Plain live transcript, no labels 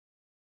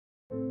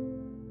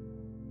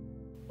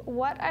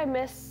What I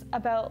miss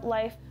about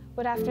life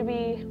would have to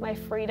be my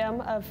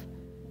freedom of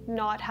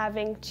not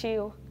having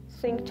to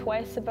think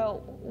twice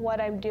about what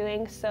I'm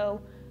doing.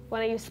 So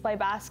when I used to play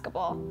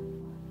basketball,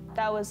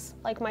 that was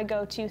like my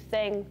go-to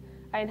thing.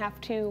 I didn't have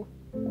to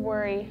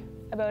worry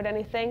about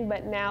anything,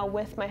 but now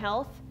with my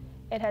health,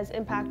 it has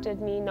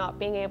impacted me not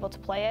being able to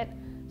play it.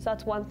 So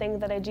that's one thing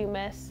that I do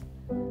miss.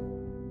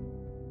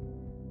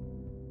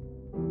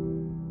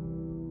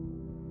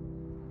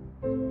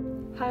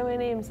 Hi, my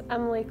name's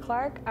Emily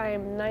Clark.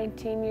 I'm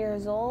 19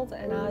 years old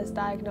and I was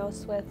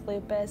diagnosed with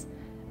lupus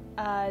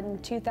in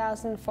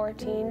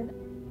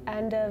 2014,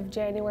 end of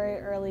January,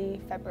 early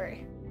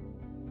February.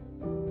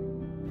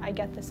 I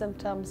get the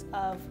symptoms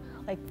of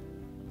like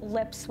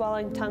lip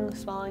swelling, tongue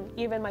swelling,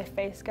 even my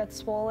face gets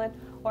swollen,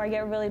 or I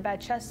get really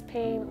bad chest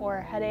pain or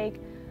a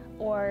headache,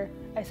 or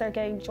I start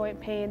getting joint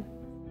pain.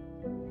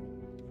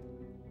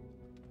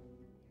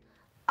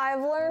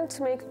 I've learned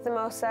to make the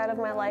most out of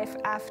my life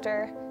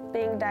after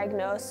being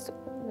diagnosed,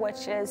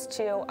 which is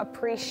to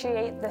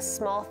appreciate the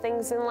small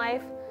things in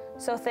life.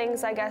 So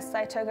things I guess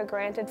I took a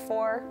granted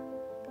for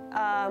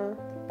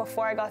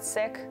before I got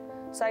sick.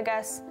 So I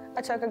guess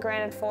I took a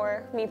granted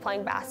for me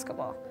playing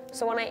basketball.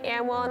 So when I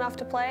am well enough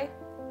to play,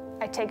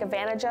 I take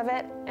advantage of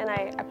it and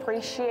I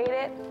appreciate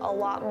it a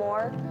lot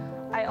more.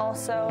 I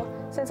also,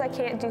 since I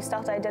can't do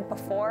stuff that I did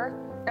before,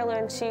 I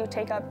learned to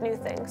take up new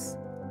things.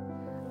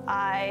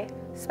 I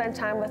spend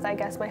time with, I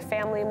guess, my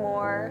family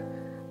more.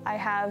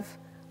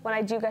 When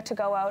I do get to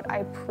go out, I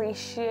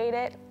appreciate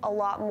it a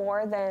lot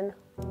more than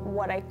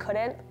what I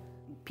couldn't.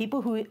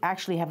 People who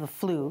actually have the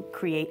flu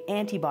create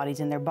antibodies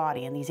in their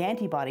body, and these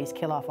antibodies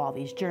kill off all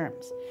these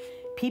germs.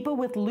 People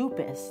with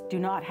lupus do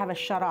not have a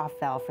shut-off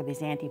valve for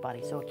these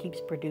antibodies, so it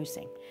keeps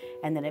producing,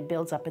 and then it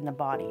builds up in the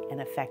body and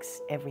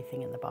affects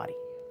everything in the body.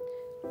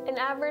 An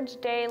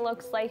average day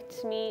looks like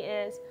to me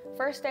is,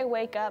 first I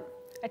wake up,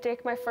 I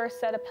take my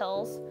first set of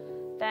pills,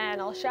 then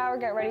I'll shower,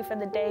 get ready for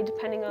the day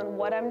depending on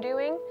what I'm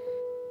doing.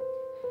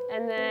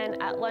 And then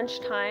at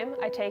lunchtime,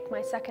 I take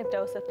my second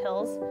dose of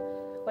pills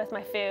with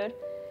my food.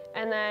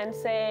 And then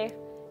say,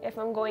 if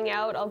I'm going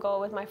out, I'll go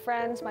with my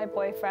friends, my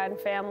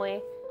boyfriend,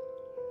 family.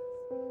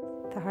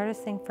 The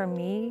hardest thing for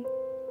me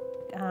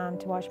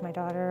to watch my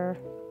daughter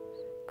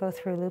go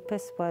through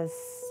lupus was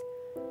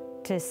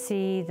to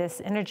see this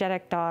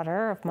energetic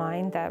daughter of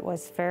mine that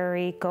was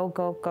very go,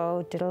 go,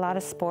 go, did a lot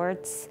of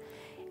sports,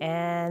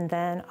 and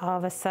then all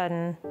of a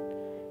sudden,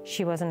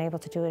 she wasn't able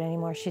to do it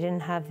anymore. She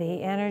didn't have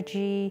the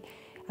energy,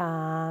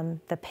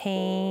 the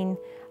pain,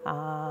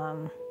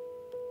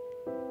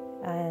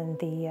 and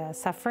the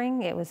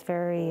suffering. It was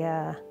very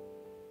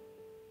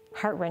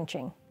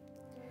heart-wrenching.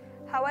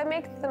 How I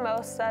make the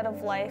most out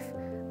of life,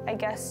 I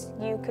guess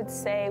you could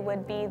say,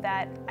 would be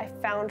that I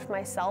found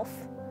myself.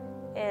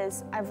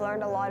 I've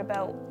learned a lot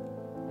about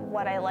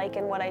what I like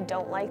and what I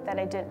don't like that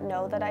I didn't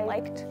know that I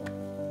liked.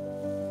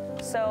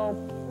 So,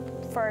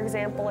 for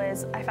example,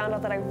 I found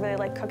out that I really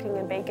like cooking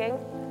and baking.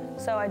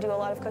 So I do a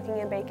lot of cooking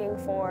and baking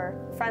for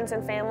friends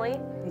and family.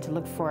 And to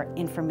look for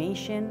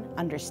information,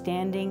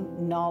 understanding,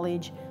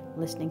 knowledge,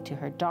 listening to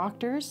her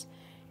doctors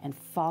and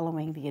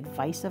following the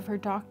advice of her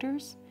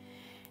doctors,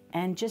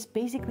 and just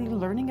basically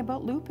learning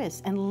about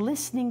lupus and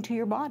listening to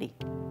your body.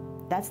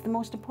 That's the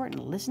most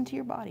important. Listen to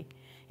your body.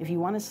 If you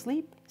want to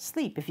sleep,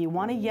 sleep. If you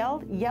want to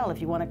yell, yell.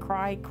 If you want to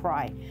cry,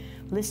 cry.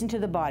 Listen to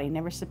the body.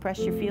 Never suppress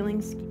your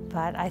feelings.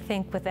 But I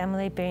think with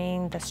Emily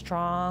being the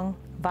strong,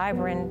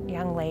 vibrant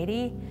young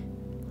lady,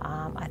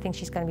 I think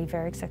she's going to be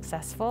very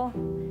successful,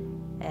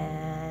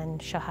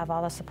 and she'll have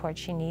all the support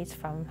she needs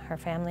from her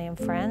family and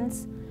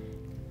friends.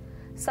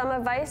 Some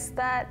advice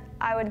that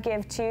I would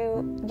give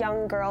to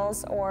young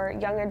girls or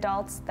young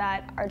adults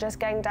that are just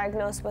getting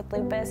diagnosed with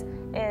lupus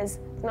is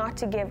not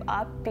to give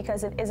up,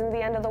 because it isn't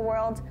the end of the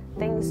world.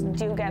 Things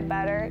do get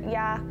better.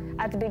 Yeah,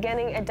 at the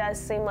beginning it does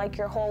seem like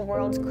your whole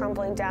world's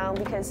crumbling down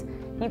because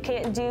you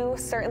can't do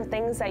certain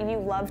things that you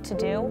love to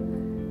do,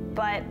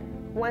 but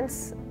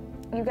once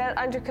you get it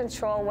under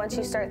control, once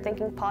you start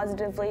thinking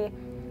positively,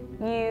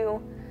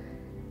 you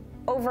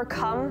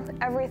overcome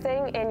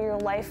everything and your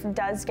life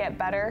does get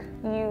better.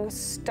 You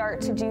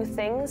start to do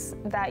things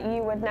that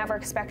you would never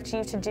expect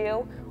you to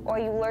do, or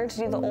you learn to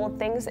do the old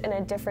things in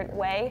a different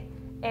way.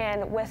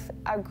 And with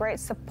a great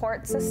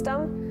support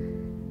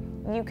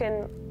system, you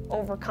can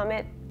overcome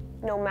it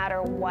no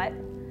matter what.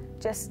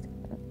 Just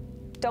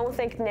don't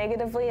think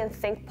negatively and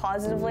think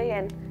positively,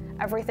 and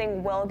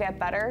everything will get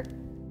better.